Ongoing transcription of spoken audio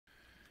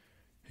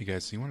Hey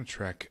guys, so you want to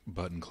track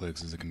button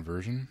clicks as a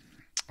conversion.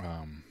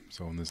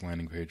 So on this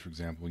landing page, for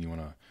example, you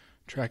want to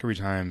track every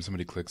time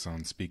somebody clicks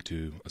on speak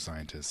to a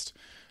scientist.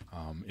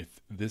 If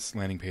this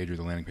landing page or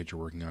the landing page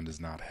you're working on does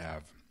not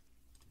have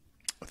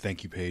a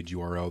thank you page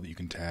URL that you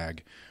can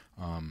tag,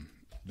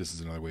 this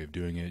is another way of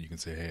doing it. You can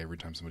say, hey, every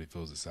time somebody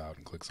fills this out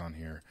and clicks on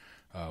here,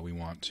 we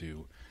want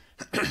to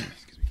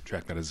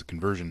track that as a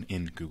conversion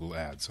in Google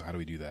Ads. So how do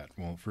we do that?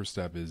 Well, first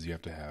step is you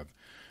have to have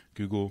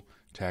Google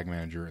Tag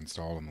Manager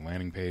installed on the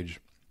landing page.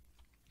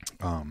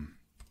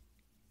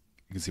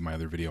 You can see my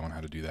other video on how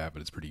to do that,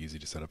 but it's pretty easy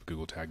to set up a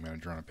Google Tag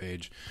Manager on a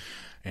page.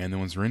 And then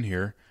once we're in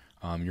here,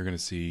 you're going to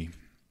see,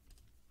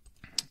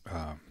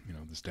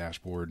 this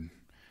dashboard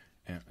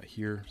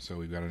here. So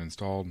we've got it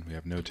installed. We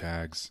have no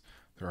tags.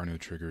 There are no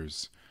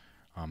triggers.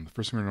 The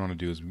first thing we're going to want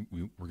to do is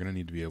we're going to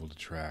need to be able to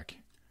track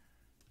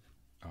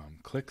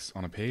clicks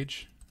on a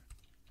page.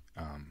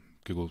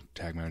 Google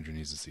Tag Manager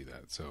needs to see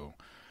that. So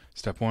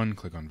step one,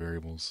 click on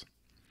variables,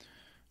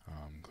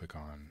 click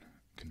on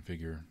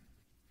configure,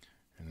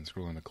 and then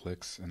scroll into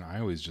clicks. And I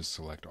always just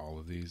select all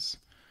of these.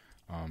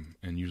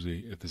 And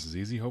usually, if this is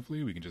easy,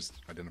 hopefully we can just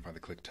identify the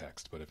click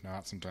text. But if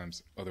not,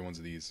 sometimes other ones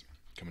of these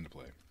come into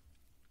play.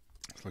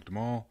 Select them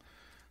all,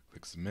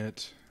 click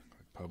submit,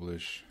 click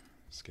publish,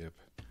 skip.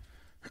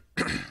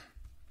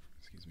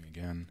 Excuse me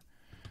again.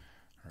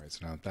 All right,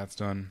 so now that that's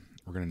done,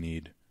 we're going to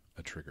need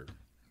a trigger.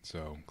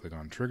 So click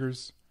on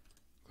triggers,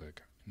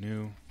 click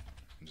new,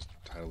 and just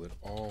title it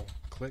all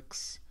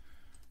clicks.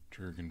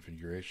 Trigger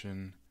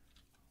configuration,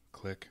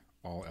 click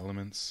all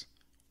elements,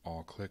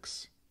 all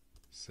clicks,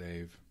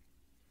 save,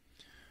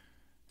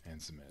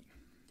 and submit.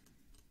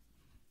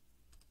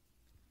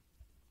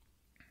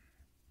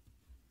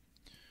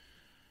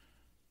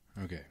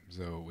 Okay,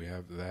 so we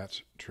have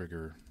that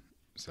trigger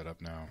set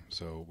up now,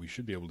 so we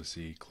should be able to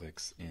see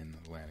clicks in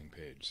the landing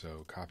page.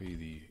 So copy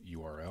the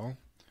URL,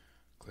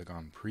 click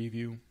on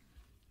preview.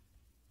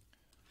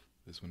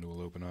 This window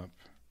will open up.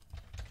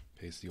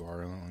 Paste the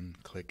URL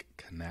and click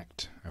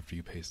connect after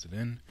you paste it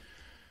in.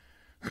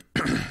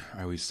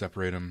 I always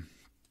separate them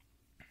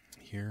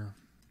here.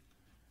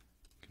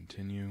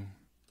 Continue.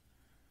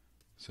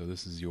 So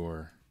this is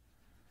your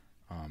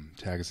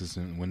tag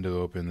assistant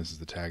window open. This is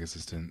the tag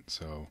assistant.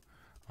 So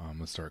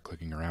let's start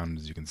clicking around.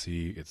 As you can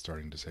see, it's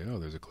starting to say, oh,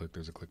 there's a click,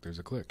 there's a click, there's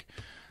a click.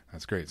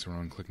 That's great. So we're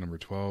on click number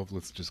 12.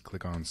 Let's just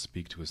click on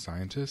speak to a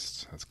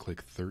scientist. That's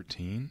click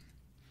 13.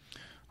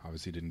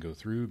 Obviously didn't go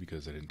through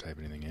because I didn't type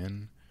anything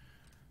in,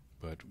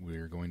 but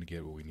we're going to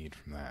get what we need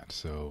from that.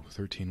 So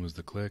 13 was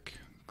the click,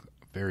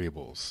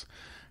 variables.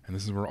 And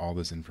this is where all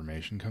this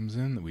information comes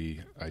in that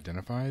we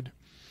identified.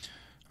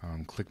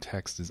 Click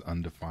text is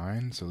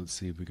undefined, so let's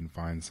see if we can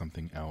find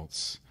something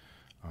else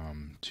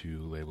to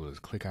label as.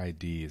 Click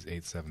ID is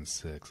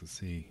 876. Let's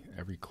see,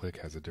 every click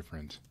has a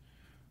different,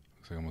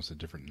 looks like almost a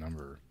different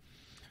number.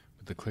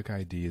 But the click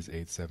ID is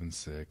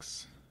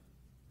 876.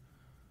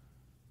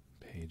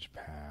 Page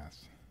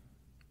path.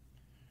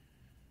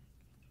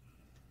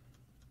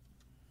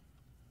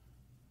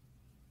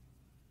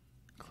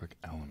 Click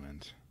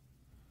element.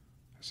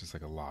 It's just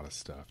like a lot of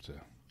stuff to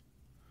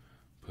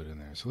put in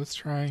there. So let's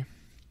try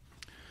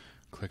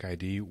click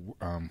ID.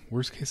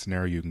 Worst case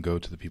scenario, you can go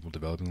to the people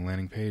developing the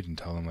landing page and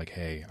tell them like,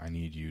 hey, I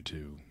need you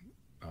to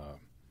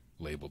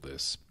label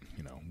this,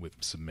 with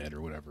submit or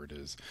whatever it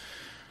is.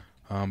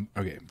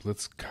 Okay,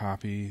 let's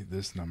copy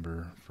this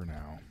number for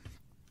now.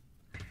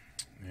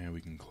 And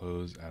we can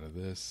close out of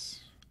this.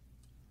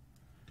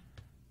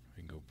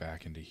 We can go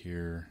back into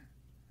here.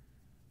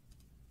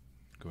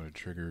 Go to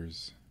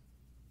triggers.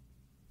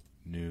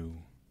 New.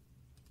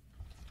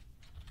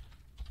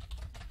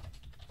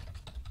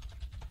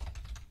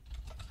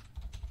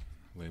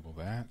 Label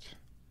that.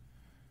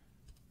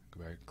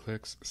 Go back to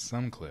clicks,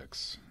 some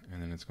clicks,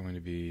 and then it's going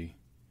to be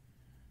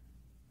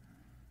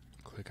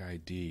click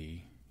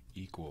ID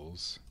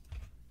equals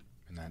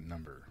and that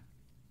number.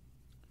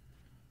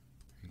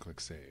 And click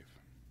save.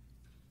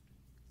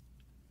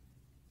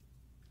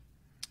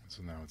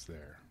 So now it's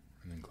there.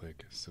 And then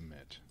click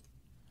submit.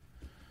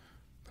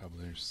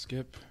 Publish,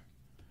 skip.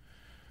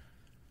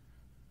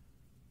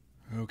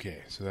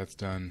 Okay, so that's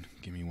done.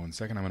 Give me 1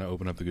 second. I'm going to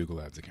open up the Google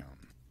Ads account.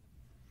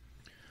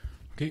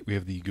 Okay, we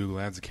have the Google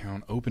Ads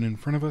account open in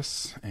front of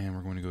us, and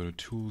we're going to go to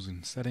Tools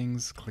and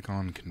Settings, click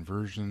on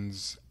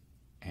Conversions,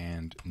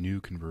 and New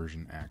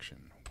Conversion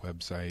Action.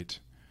 Website.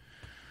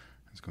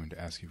 It's going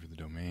to ask you for the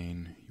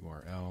domain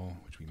URL,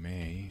 which we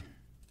may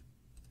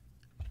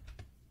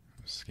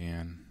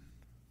scan.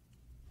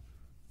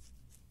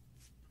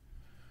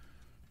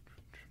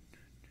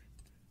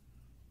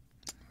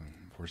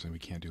 Unfortunately, we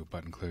can't do a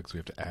button click, so we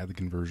have to add the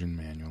conversion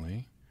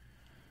manually.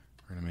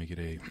 We're going to make it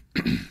a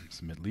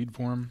submit lead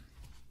form.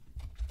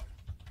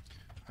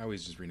 I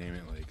always just rename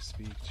it like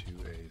speak to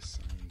a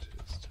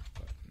scientist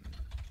button,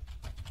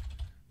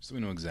 so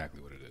we know exactly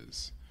what it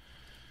is.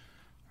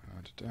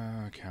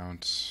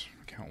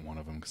 Count one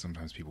of them, because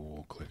sometimes people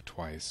will click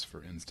twice.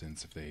 For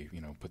instance, if they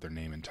put their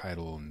name and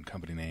title and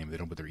company name, they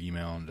don't put their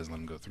email and it doesn't let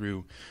them go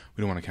through.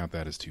 We don't want to count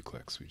that as 2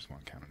 clicks. We just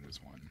want to count it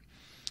as 1.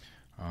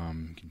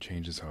 You can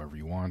change this however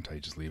you want. I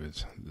just leave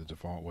it the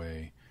default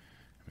way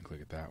and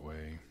click it that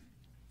way.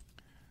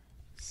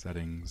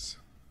 Settings.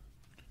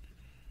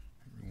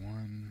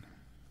 Everyone.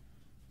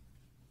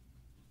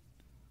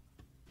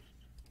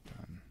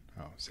 Done.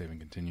 Oh, save and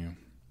continue.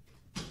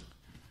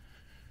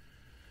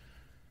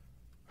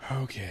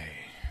 Okay,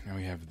 now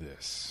we have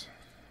this.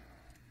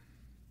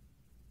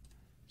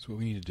 So what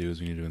we need to do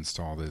is we need to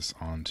install this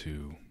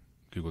onto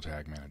Google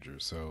Tag Manager.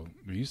 So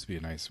there used to be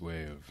a nice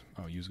way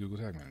of, use Google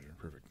Tag Manager.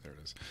 Perfect, there it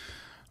is.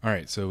 All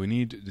right, so we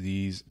need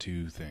these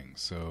two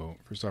things. So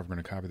first off, we're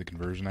going to copy the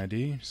conversion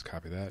ID. Just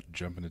copy that,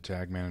 jump into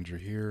Tag Manager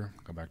here,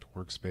 go back to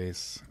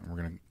Workspace, and we're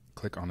going to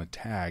click on a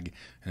tag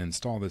and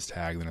install this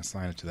tag, then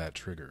assign it to that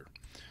trigger.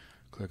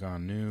 Click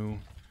on New,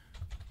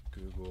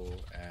 Google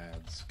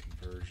Ads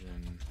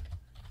Conversion,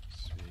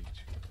 speak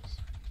to a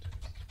scientist,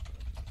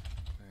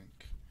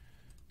 click.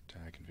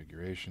 Tag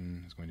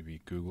configuration is going to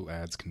be Google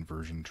Ads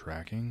Conversion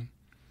Tracking.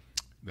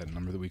 That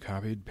number that we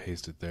copied,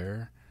 paste it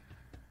there.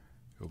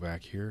 Go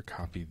back here,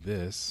 copy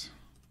this,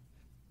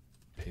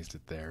 paste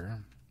it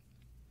there.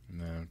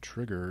 And the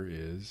trigger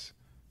is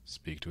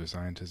speak to a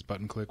scientist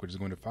button click, which is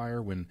going to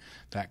fire when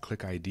that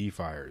click ID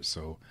fires.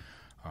 So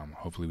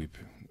hopefully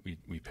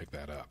we pick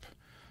that up.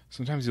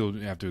 Sometimes you'll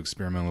have to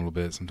experiment a little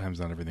bit.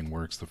 Sometimes not everything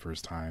works the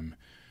first time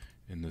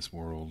in this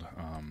world.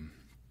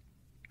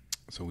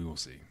 So we will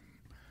see.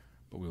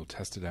 But we'll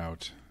test it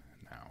out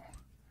now.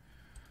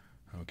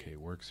 Okay,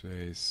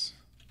 Workspace,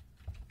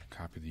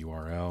 copy the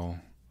URL.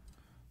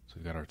 So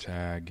we've got our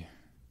tag,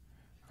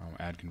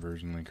 add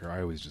conversion linker.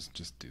 I always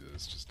just do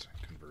this, just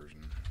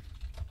conversion.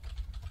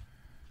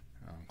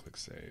 Click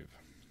save,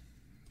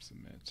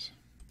 submit,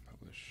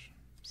 publish,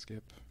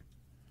 skip.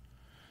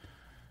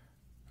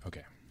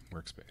 Okay,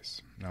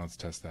 Workspace. Now let's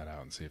test that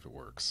out and see if it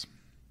works.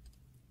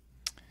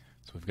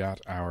 So we've got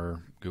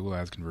our Google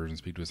Ads Conversion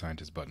Speak to a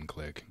Scientist button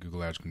click,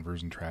 Google Ads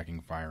Conversion Tracking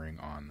firing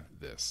on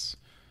this.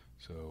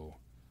 So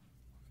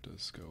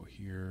let's go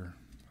here.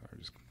 Sorry,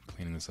 just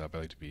cleaning this up. I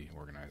like to be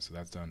organized. So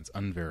that's done. It's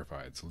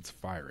unverified. So let's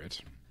fire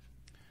it.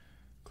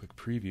 Click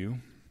preview.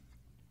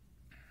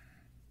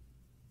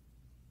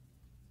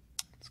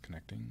 It's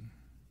connecting.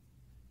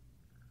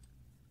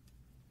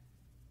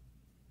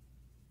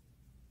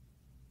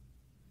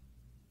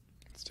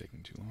 It's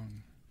taking too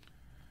long.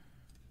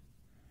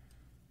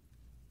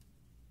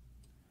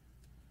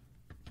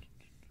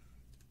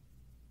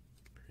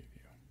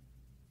 Preview.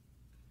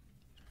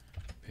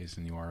 Paste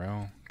in the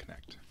URL.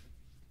 Connect.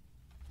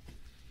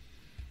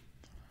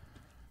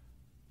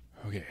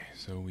 Okay,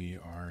 so we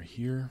are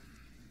here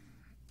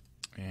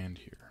and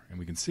here. And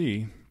we can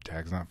see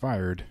tag's not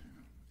fired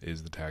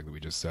is the tag that we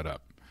just set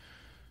up.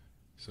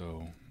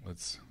 So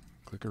let's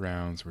click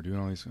around. So we're doing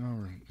all these,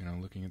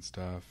 we're looking at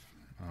stuff.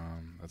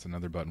 That's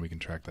another button. We can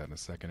track that in a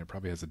second. It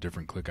probably has a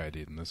different click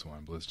ID than this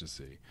one, but let's just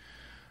see.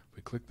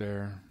 We click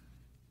there.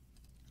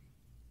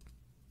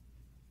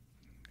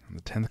 On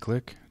the 10th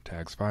click,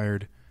 tag's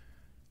fired.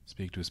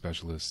 Speak to a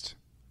specialist.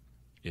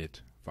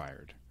 It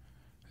fired.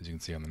 As you can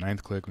see on the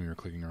 9th click, when we were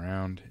clicking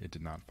around, it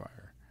did not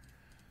fire.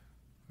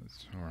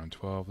 We're on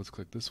 12. Let's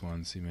click this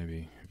one, see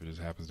maybe if it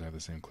just happens to have the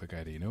same click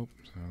ID. Nope.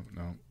 So,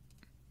 no.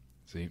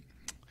 See?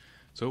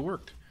 So it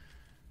worked.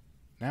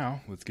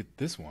 Now, let's get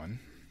this one,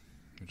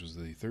 which was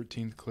the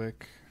 13th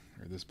click,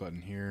 or this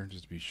button here,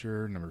 just to be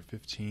sure. Number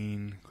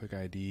 15, click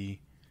ID,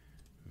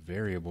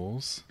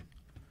 variables.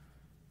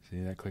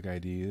 See, that click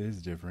ID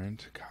is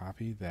different.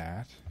 Copy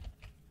that.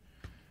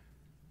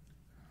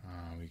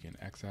 We can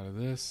X out of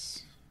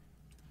this.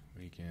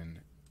 We can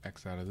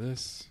X out of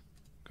this,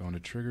 go into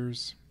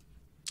triggers,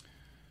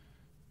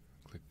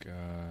 click,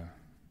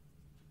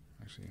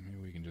 actually maybe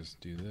we can just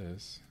do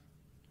this.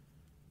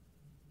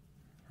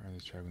 Alright,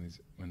 let's try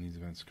when these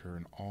events occur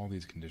and all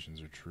these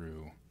conditions are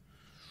true.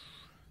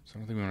 So I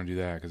don't think we want to do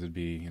that because it'd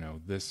be,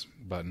 this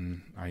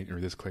button, or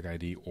this click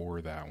ID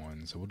or that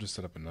one. So we'll just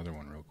set up another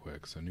one real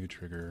quick. So new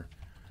trigger,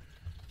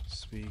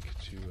 speak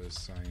to a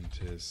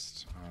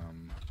scientist,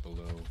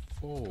 below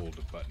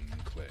fold button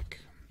click.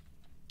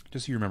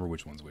 Just so you remember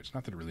which one's which.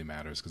 Not that it really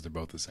matters because they're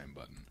both the same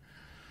button.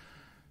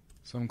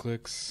 Some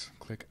clicks,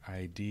 click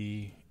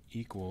ID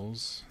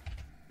equals,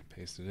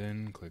 paste it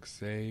in, click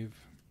save.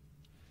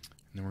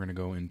 And then we're going to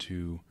go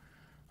into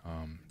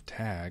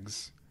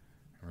tags,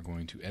 and we're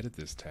going to edit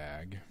this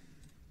tag.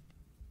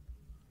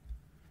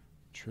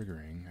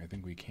 Triggering, I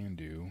think we can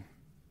do.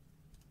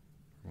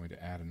 We're going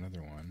to add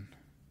another one.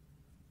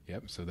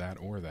 Yep, so that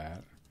or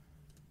that.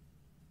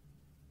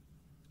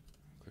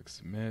 Click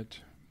submit,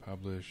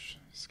 publish,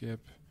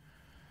 skip.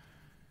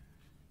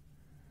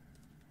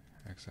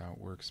 X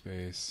out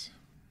workspace.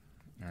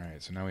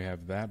 Alright, so now we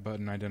have that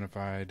button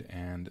identified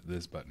and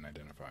this button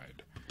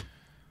identified.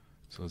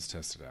 So let's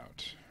test it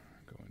out.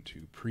 Go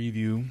into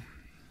preview,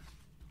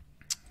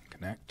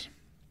 connect.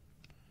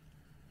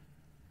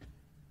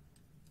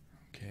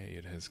 Okay,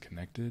 it has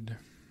connected.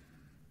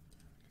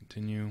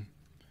 Continue.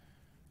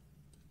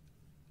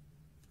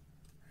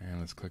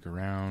 And let's click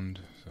around.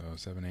 So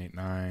 7, 8,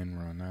 9,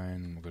 we're on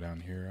 9. We'll go down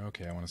here.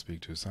 Okay, I want to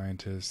speak to a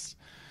scientist.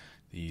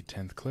 The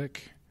 10th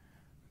click.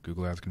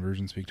 Google Ads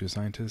conversion, speak to a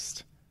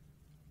scientist.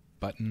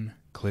 Button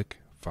click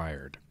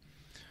fired.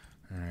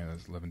 All right,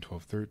 that's 11,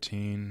 12,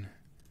 13,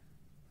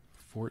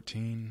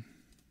 14.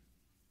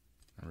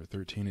 Number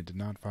 13, it did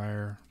not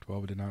fire.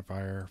 12, it did not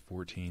fire.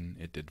 14,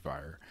 it did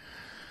fire.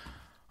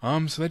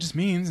 So that just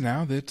means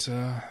now that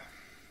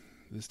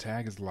this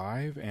tag is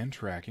live and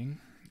tracking,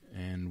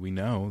 and we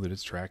know that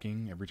it's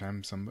tracking every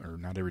time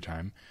not every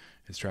time,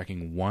 it's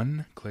tracking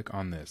one click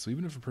on this. So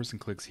even if a person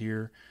clicks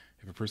here,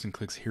 if a person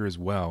clicks here as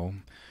well,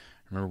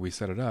 remember we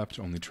set it up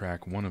to only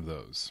track one of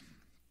those.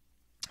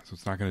 So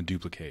it's not going to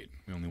duplicate.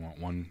 We only want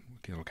one,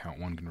 it'll count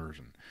one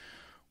conversion.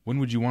 When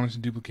would you want it to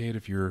duplicate?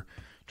 If you're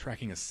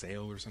tracking a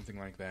sale or something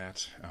like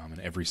that, and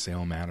every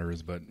sale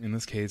matters, but in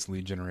this case,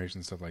 lead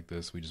generation, stuff like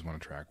this, we just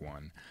want to track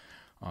one.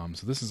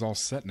 So this is all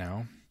set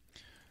now.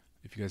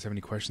 If you guys have any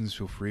questions,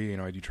 feel free.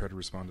 I do try to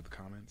respond to the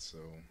comments, so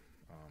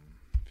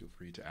feel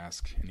free to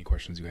ask any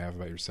questions you have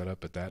about your setup,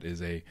 but that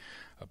is a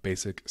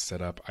basic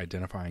setup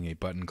identifying a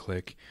button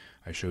click.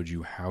 I showed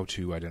you how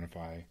to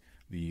identify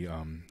the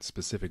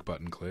specific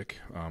button click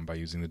by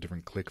using the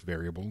different click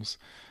variables,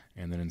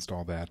 and then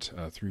install that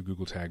through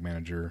Google Tag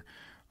Manager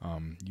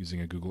using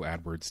a Google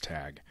AdWords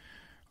tag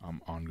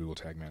on Google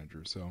Tag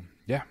Manager. So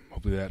yeah,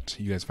 hopefully that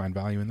you guys find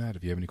value in that.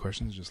 If you have any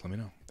questions, just let me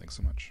know. Thanks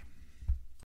so much.